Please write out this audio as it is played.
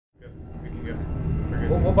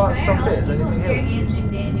What about stuff here? Is anything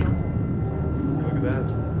here? Look at that.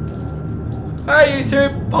 Hey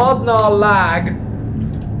YouTube, pardon our lag.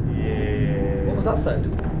 Yeah. What was that sound?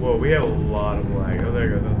 Whoa, we have a lot of lag. Oh, there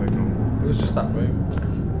you go. That's like normal. It was just that room.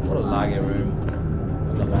 What a laggy room.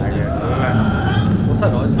 I love Yeah. What's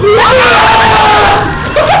that noise? Good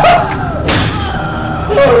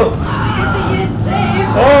thing you didn't save.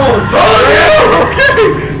 Oh,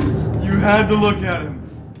 okay. You had to look at him.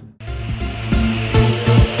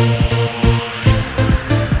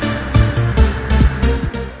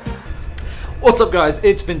 What's up guys,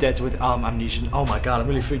 it's Vendetta with Amnesia. Oh my god, I'm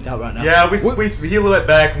really freaked out right now. Yeah, we went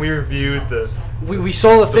back and we reviewed the... We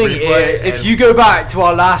saw the thing. If you go back to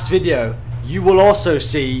our last video, you will also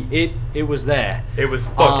see it was there. It was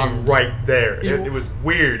fucking right there. It was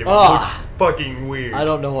weird. It looked fucking weird. I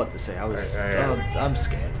don't know what to say. I'm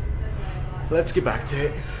scared. Let's get back to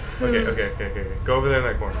it. Okay. Go over there in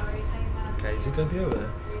that corner. Okay, is it gonna be over there?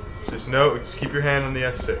 Just keep your hand on the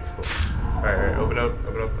F6. Alright, open up.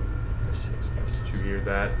 F6. Did you hear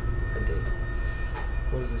that? I did.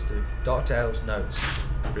 What does this do? Dr. L's notes.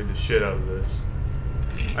 Read the shit out of this.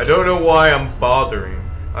 I don't know why I'm bothering.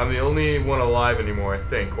 I'm the only one alive anymore, I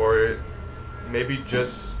think. Or maybe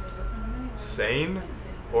just sane?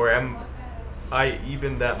 Or am I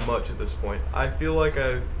even that much at this point? I feel like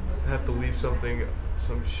I have to leave some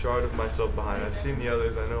shard of myself behind. I've seen the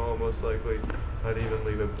others. I know I'll most likely not even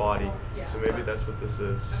leave a body. So maybe that's what this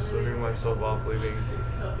is. Slipping myself off, leaving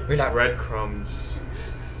breadcrumbs.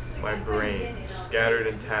 My brain, scattered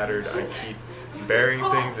and tattered. I keep burying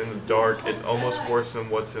things in the dark. It's almost worse than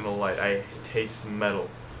what's in the light. I taste metal.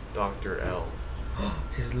 Dr. L.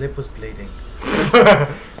 His lip was bleeding.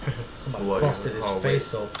 Somebody busted his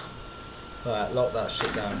face off. Alright, lock that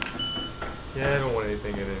shit down. Yeah, I don't want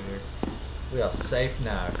anything in here. We are safe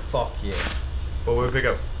now. Fuck yeah. What will we pick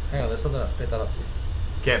up? Hang on, there's something I'll pick that up to.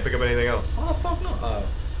 Can't pick up anything else. Oh, fuck not. Oh.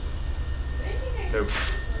 Nope.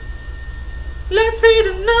 Let's read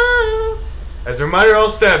a note. As a reminder, all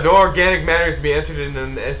staff, no organic matter is to be entered in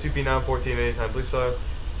an SCP-914 anytime. Please follow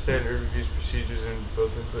standard reviews procedures in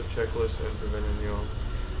both input checklists and prevent any harm.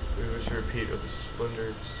 We wish to repeat of the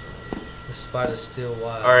splintered. The spider steel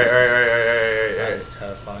wire. Alright. That is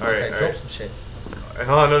terrifying. Alright, okay, drop some shit.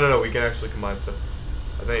 Hold on, no, we can actually combine stuff.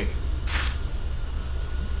 I think.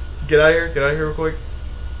 Get out of here real quick.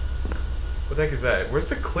 What the heck is that? Where's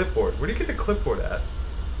the clipboard? Where do you get the clipboard at?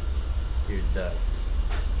 Your notes.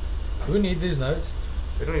 Do we need these notes?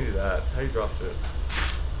 We don't need to do that. How do you drop it?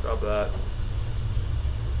 Drop that.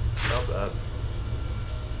 Drop that.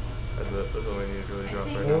 That's it. That's all we need to really drop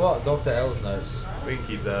right now. What? Dr. L's notes. We can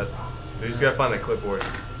keep that. We just gotta find that clipboard.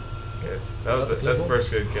 Okay. That's the first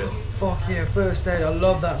good kid. Fuck yeah, first aid. I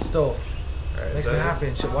love that stuff. Alright. Makes me happy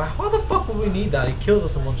and shit. Why the fuck would we need that? He kills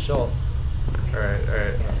us in one shot. Alright.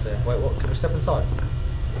 That's it. Wait, what? Can we step inside?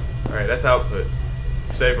 Alright, that's output.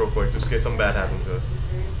 Save real quick, just in case something bad happens to us.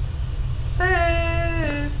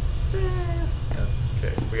 Save.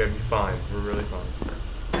 Okay, we gotta be fine. We're really fine.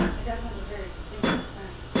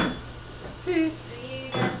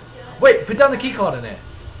 Wait, put down the keycard in there.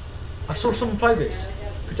 I saw someone play this.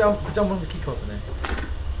 Put down one of the keycards in there.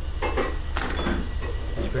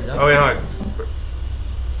 Did you put it down? Oh yeah, no,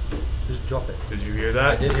 Just drop it. did you hear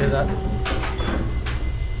that? I did hear that.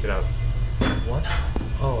 Get out. What?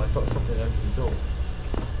 Oh, I thought something opened the door.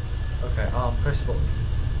 Okay, press the button.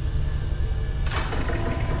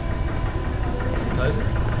 Is it closing?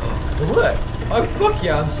 Oh, it worked! Oh fuck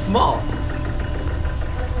yeah, I'm smart!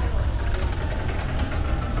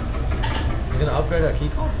 Is it gonna upgrade our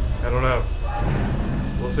keycard? I don't know.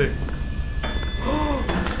 We'll see.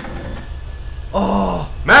 Oh!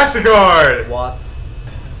 MasterCard! What?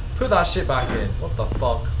 Put that shit back in. What the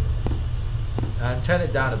fuck? And turn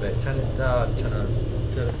it down a bit. Turn it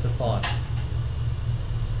to 5.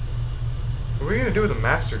 What are we gonna do with a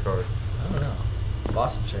MasterCard? I don't know. Buy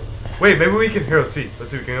some shit. Wait, maybe we can. Here, let's see.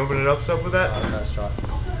 We can open it up stuff with that. Okay, let's try.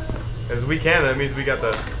 As we can, that means we got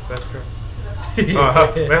the MasterCard. Wait,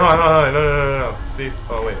 hold on. No. See?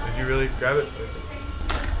 Oh, wait. Did you really grab it?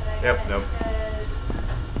 Yep, nope.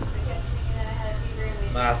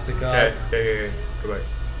 MasterCard. Okay. Go back.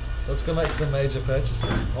 Let's go make some major purchases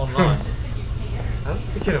online. How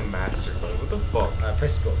did we get a MasterCard? What the fuck?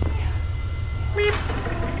 Press the button.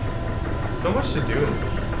 So much to do in this.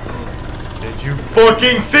 Did you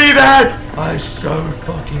fucking see that? I so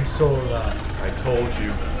fucking saw that. I told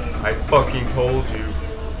you. I fucking told you.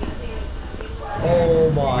 Oh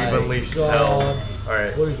my We've unleashed god. hell.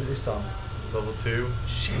 Alright. What is it this time? Level 2.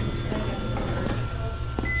 Shit.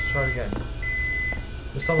 Let's try it again.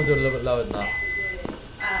 This time we'll do it a little bit lower than that.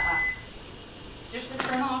 Just to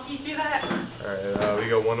turn off, you do that? Alright, we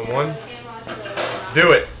go 1-to-1.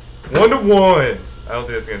 Do it! 1-to-1! I don't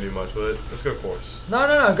think that's gonna do much, but let's go course. No,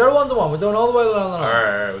 go to 1-to-1. We're doing all the way down the line.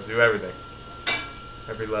 Alright, let's do everything.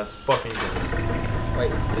 Every last fucking thing.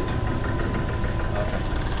 Wait, bitch. Okay.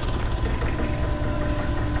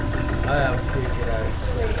 I am freaking out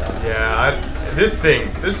so bad. Yeah, this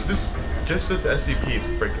SCP is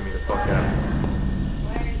freaking me the fuck out.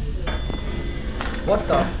 What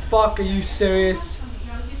the fuck? Are you serious?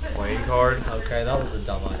 Playing card. Okay, that was a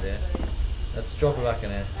dumb idea. Let's drop it back in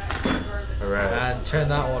here. Alright. And turn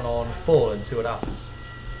that one on full and see what happens.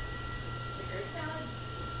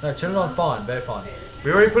 No, turn it on fine, very fine.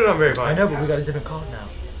 We already put it on very fine. I know, but we got a different card now.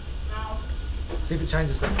 See if it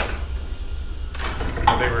changes something.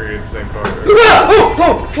 I think we're getting the same card. Right?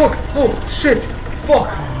 Oh, fuck! Oh, shit! Fuck!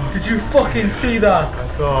 Did you fucking see that? I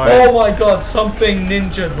saw it. Oh my god, something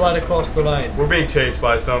ninja'd right across the lane. We're being chased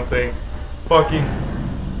by something. Fucking.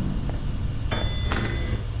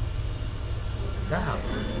 That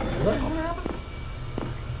happened. Is that gonna happen?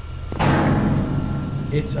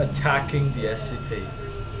 It's attacking the SCP.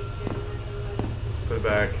 Let's put it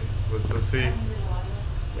back. Let's see.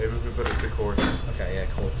 Maybe we can put it to course. Okay, yeah,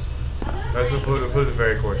 course. Let's just put it to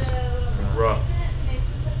very course. Rough.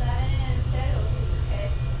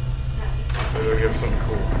 Maybe we'll give something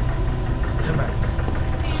cool. Turn back.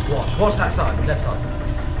 Just watch. Watch that side, left side.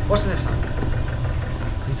 Watch the left side.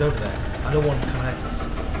 He's over there. I don't want him coming at us.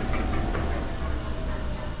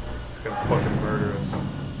 He's gonna fucking murder us.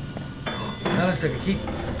 That looks like a key.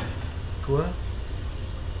 Cool.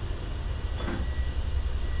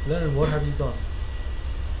 Lennon, what have you done?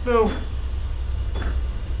 No.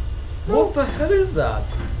 What the hell is that?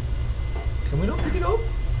 Can we not pick it up?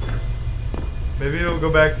 Maybe it'll go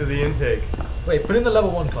back to the intake. Wait, put in the level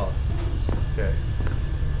 1 card. Okay.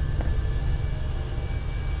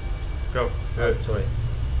 Go. Do Oh, it. sorry.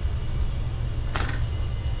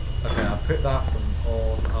 Okay, I'll put that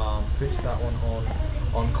one on, puts that one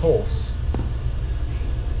on course.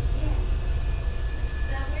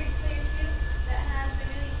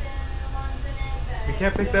 We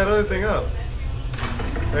can't pick that other thing up.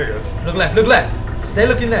 There it goes. Look left, look left. Stay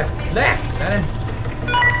looking left. Left, Lennon.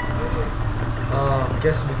 I'm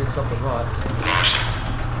guessing we did something right.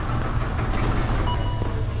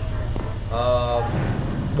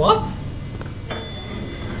 What?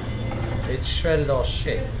 It shredded our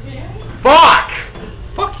shit. Fuck!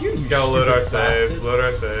 Fuck you, you Gotta load stupid our save. bastard. Load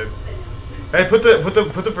our save. Hey, put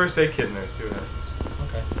the first aid kit in there. See what happens.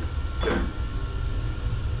 Okay.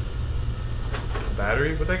 The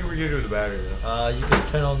battery? What the heck are we gonna do with the battery though? You can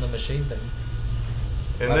turn on the machine thing.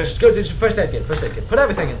 In there? Just go do some first aid kit, first aid kit. Put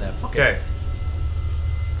everything in there. Fuck Okay. it.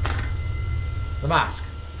 The mask.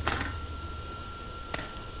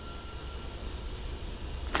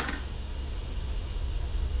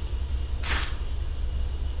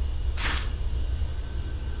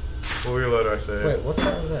 We'll reload our save. Wait, what's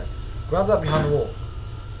that over there? Grab that behind the wall.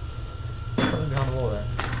 There's something behind the wall there.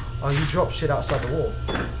 Oh, you dropped shit outside the wall.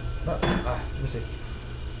 No, let me see.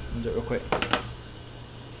 Let me do it real quick.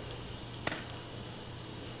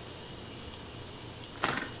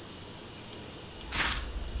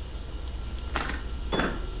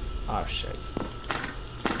 Oh shit.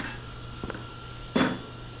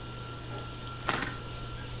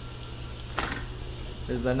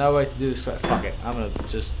 Is there no way to do this correct? Fuck it. I'm gonna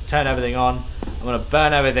just turn everything on. I'm gonna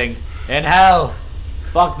burn everything in hell.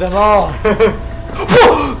 Fuck them all.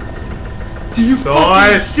 Do you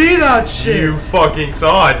fucking see that shit? You fucking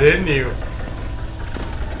saw it, didn't you?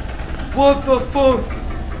 What the fuck?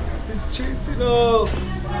 It's chasing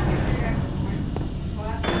us.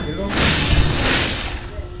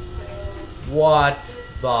 What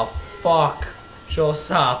the fuck just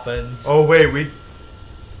happened? Oh wait, we.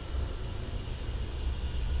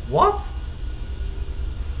 What?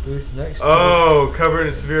 Booth next to Oh, covered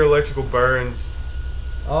in severe electrical burns.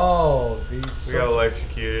 Oh, these. We got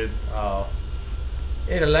electrocuted. Oh.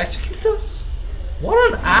 It electrocuted us?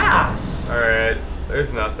 What an ass! Alright,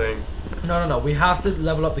 there's nothing. No. We have to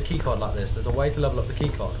level up the keycard like this. There's a way to level up the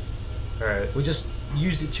keycard. Alright. We just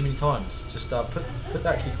used it too many times. Just put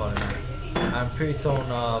that keycard in there and put it on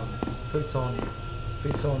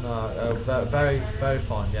very very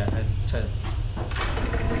fine. Yeah, and turn.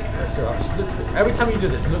 Let's see what happens. Look to every time you do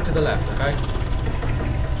this, look to the left, okay?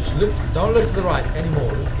 Just look. Don't look to the right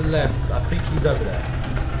anymore. Look to the left. 'Cause I think he's over there.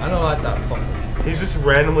 I don't like that fucker. He just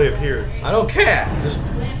randomly appears. I don't care. Just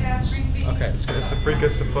okay. Let's go. Just to freak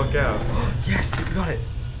us the fuck out. Yes, we got it.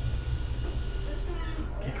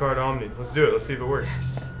 Keycard Omni. Let's do it. Let's see if it works.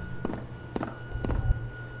 Yes.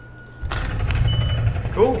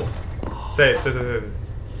 Cool. Save.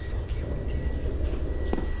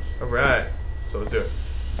 Alright. So let's do it.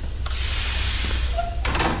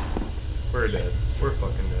 We're dead. We're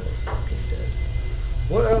fucking dead. Fucking dead.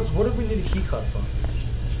 What else? What did we need a keycard for?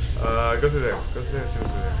 Go through there. Go through there and see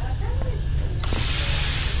what's through there.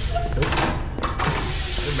 Nope.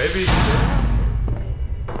 Maybe.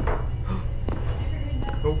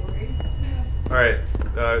 Nope. Alright,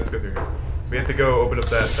 let's go through here. We have to go open up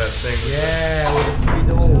that thing. Yeah, with the 3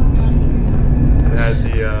 doors. It had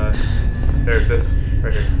the, there, this,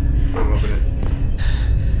 right here. Boom, open it.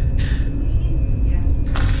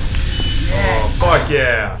 Yes! Oh, fuck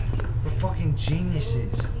yeah! We're fucking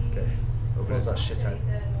geniuses. Okay, open Close it. that shit out.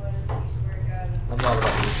 I'm not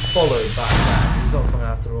about to be followed back. He's not coming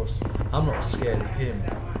after us. I'm not scared of him.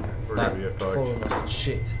 We're Like, gonna get fucked. following us and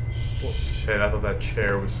shit. What? Shit, I thought that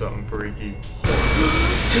chair was something freaky. What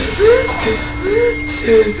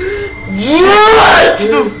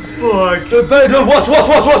the fuck? No, watch.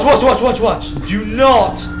 Do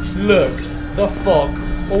not look the fuck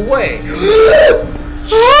away.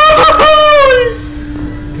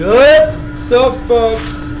 Good the fuck.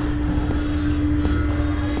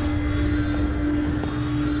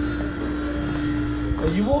 Are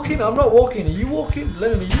you walking? I'm not walking. Are you walking?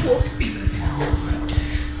 Lennon, are you walking?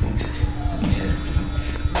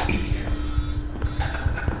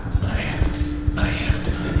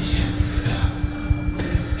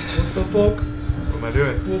 What the fuck? What am I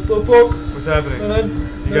doing? What the fuck? What's happening? Lennon,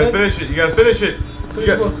 You gotta finish it. You gotta finish it.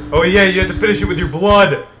 Finish what? Oh yeah, you have to finish it with your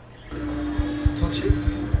blood. Touch it? I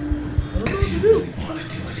don't know what to do.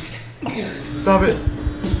 Stop it.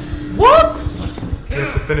 What? You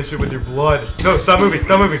have to finish it with your blood. No, stop moving.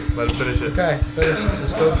 Stop moving. Let him finish it. Okay, finish it.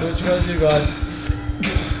 Just go do what you gotta do, guys.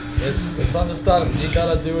 It's understandable. You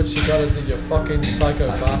gotta do what you gotta do, you fucking psycho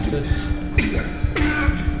bastard.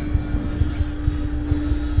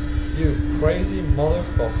 You crazy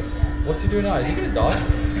motherfucker. What's he doing now? Is he gonna die?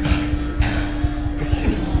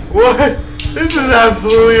 What? This is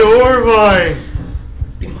absolutely horrifying.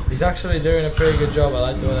 He's actually doing a pretty good job. I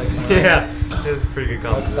like the way that comes out. Yeah, it's a pretty good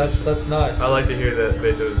compliment. That's nice. I like to hear that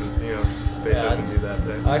Beethoven, Beethoven do that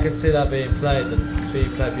thing. I can see that being played and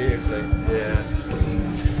being played beautifully. Yeah.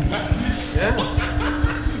 Yeah.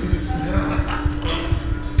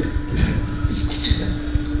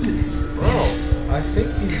 Whoa. I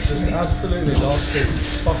think he's just absolutely lost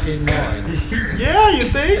his fucking mind. Yeah, you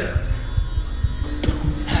think?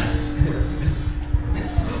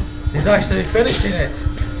 He's actually finishing it.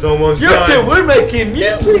 It's almost You done. two, we're making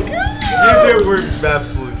music. You two were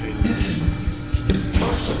absolute genius.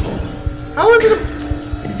 How is it?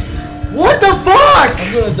 What the fuck?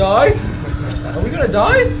 I'm gonna die. Are we gonna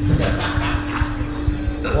die?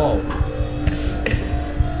 Whoa.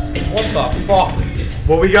 What the fuck?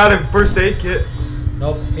 Well, we got him first aid kit.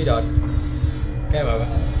 Nope, he died. Game over.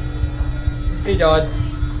 He died.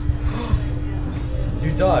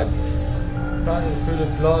 You died. Found in a pool of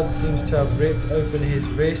blood, seems to have ripped open his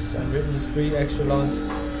wrists and written 3 extra lines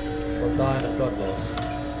for dying of blood loss.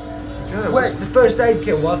 Where's the first aid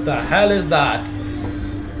kit? What the hell is that?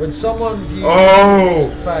 When someone views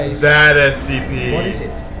his face... that SCP. What is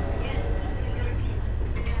it?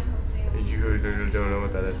 You don't know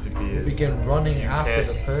what that SCP is. Begin running after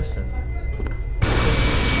the person.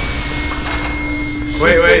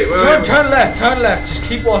 Wait. Turn left. Just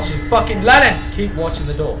keep watching. Fucking Lennon! Keep watching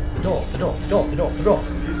the door. The door.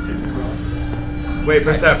 Wait,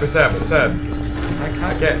 Percep. I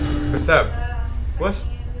can't Get Percep. What?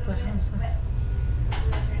 What the hell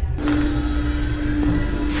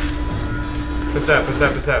is that?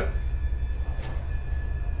 Percep.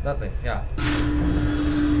 Nothing, yeah.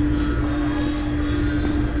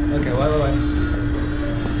 Okay, wait.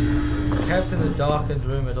 Kept in the darkened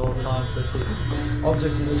room at all times, if his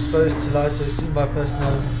object is exposed to light or is seen by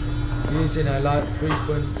personnel using a light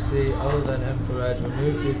frequency other than infrared,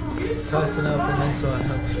 removed with personnel for mental and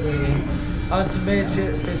health screening, and to me it's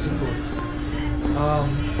physical.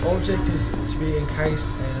 Object is to be encased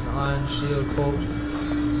in an iron shield porch,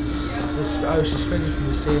 suspended from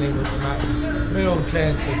the ceiling with a minimum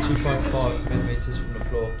clearance of 2.5 millimeters from the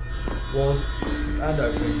floor. Walls and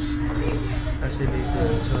openings. SCP's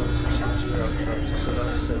terms of ships were characters, so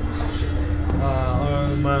that's some shit.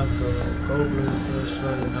 Iron Man, Goblin,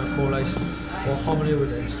 Australia, no correlation or harmony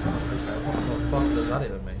with instruments. Okay, what the fuck does that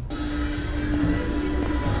even mean? Can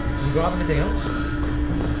you grab anything else?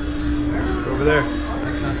 Over there. I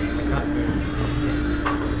can't move.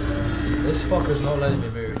 This fucker's not letting me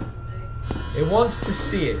move. It wants to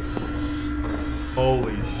see it.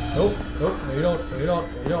 Holy shit. Nope, no, you don't.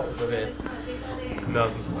 What's over here?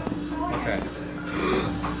 Nothing. Okay.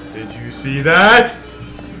 Did you see that?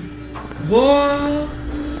 What?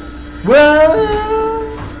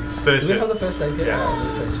 finish Do we it. have the first aid kit? Yeah.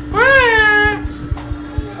 Alright,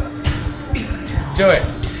 do it.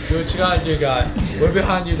 Do what you gotta do, guy. We're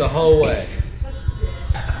behind you the whole way.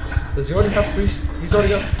 Does he already have 3? He's already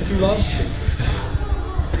got 2 lines.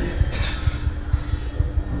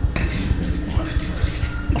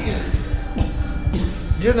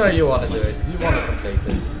 You know you want to do it. You want to complete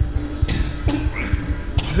it.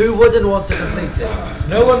 Who wouldn't want to complete it?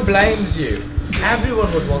 No one blames you.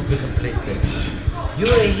 Everyone would want to complete this.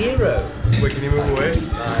 You're a hero. Wait, can you move away? I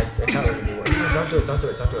can't really do it. Don't do it. Don't do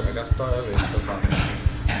it. Don't do it. I gotta start over. That's not.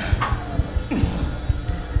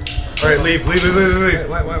 Alright, leave. Wait.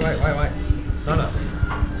 No.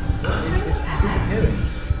 It's disappearing.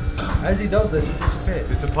 As he does this, it disappears.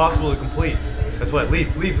 It's impossible to complete. That's why.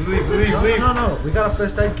 Leave. No. We got a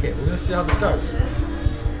first aid kit. We're gonna see how this goes.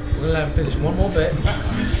 We're gonna let him finish one more bit.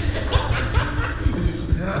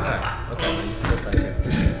 Okay. Use the first aid kit.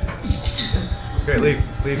 Okay, leave.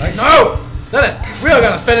 No! We are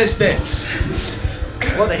gonna finish this.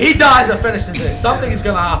 Whether he dies or finishes this, something is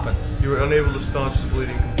gonna happen. You were unable to staunch the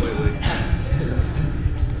bleeding completely.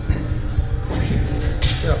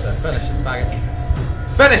 Get up there, finish it, faggot.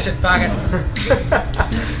 Finish it, faggot!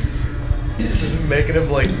 This is making him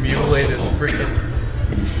like mutilate his freaking.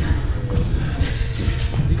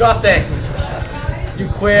 You got this! You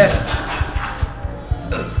queer!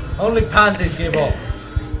 Only pansies give up.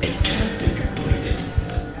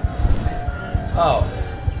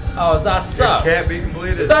 Oh, is that so? It can't be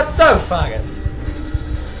completed. Is that so, faggot?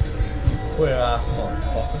 You queer ass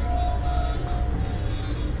motherfucker.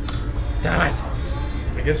 Damn it!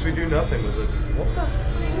 I guess we do nothing with it. What the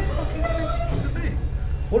fucking thing is supposed to be?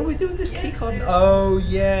 What do we do with this keycard? Oh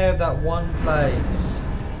yeah, that one place.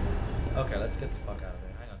 Okay, let's get the fuck out of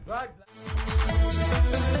here. Hang on. Right.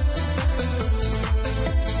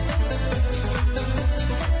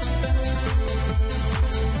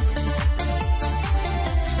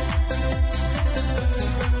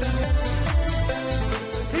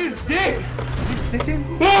 His dick! Is he sitting?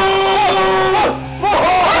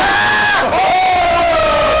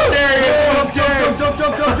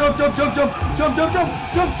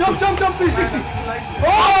 Jump, 360.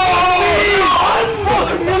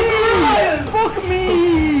 Fuck me!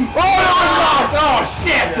 Oh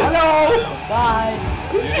shit! Hello! Bye!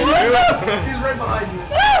 He's right behind you.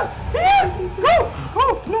 He is! Go!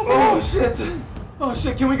 No! Oh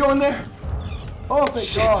shit, can we go in there? Oh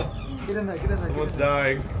thank God! Get in there, Someone's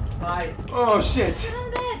dying. Bye. Oh shit.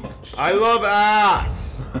 I love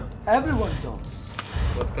ass. Everyone does.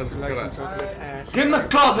 Get Get in the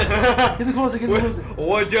closet. Get in the closet,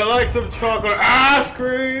 Would you like some chocolate ice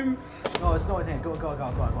cream? No, it's not in here. Go. Oh,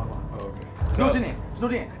 okay. It's not in here.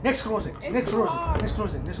 Next closet. Next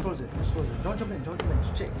closet. Don't jump in.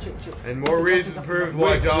 Just check. And more reasons to prove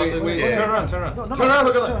why Jonathan's gay. Turn around. No, Turn around,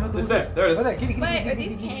 look at that. There it is. Right there, get it. Wait, are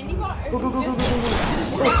these candy bars? Go.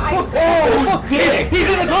 Oh, He's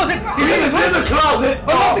in the closet. He's in the closet.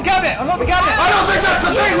 Unlock the cabinet. I don't think that's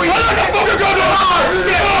the thing. We Unlock the fucking cabinet! Oh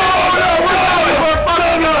shit!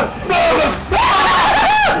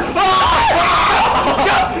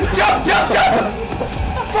 Jump!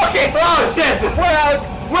 Fuck it! Oh shit!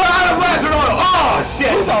 We're out of lantern oil. Oh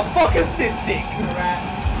shit! Who the fuck is this dick?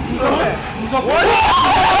 What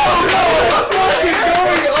is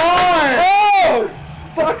going on? Oh!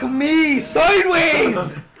 Fuck me!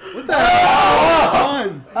 Sideways! What the hell?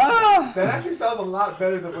 That actually sounds a lot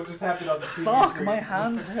better than what just happened on the TV Fuck, screen. my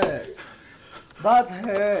hands hurt. That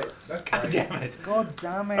hurts. God damn it! God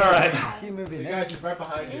damn it. Alright. Keep moving. You guys just right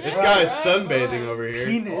behind you. This guy is sunbathing over here.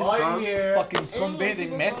 Penis. Right here. Fucking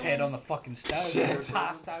sunbathing meth head on the fucking stairs. Shit.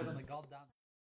 Passed out on the goddamn.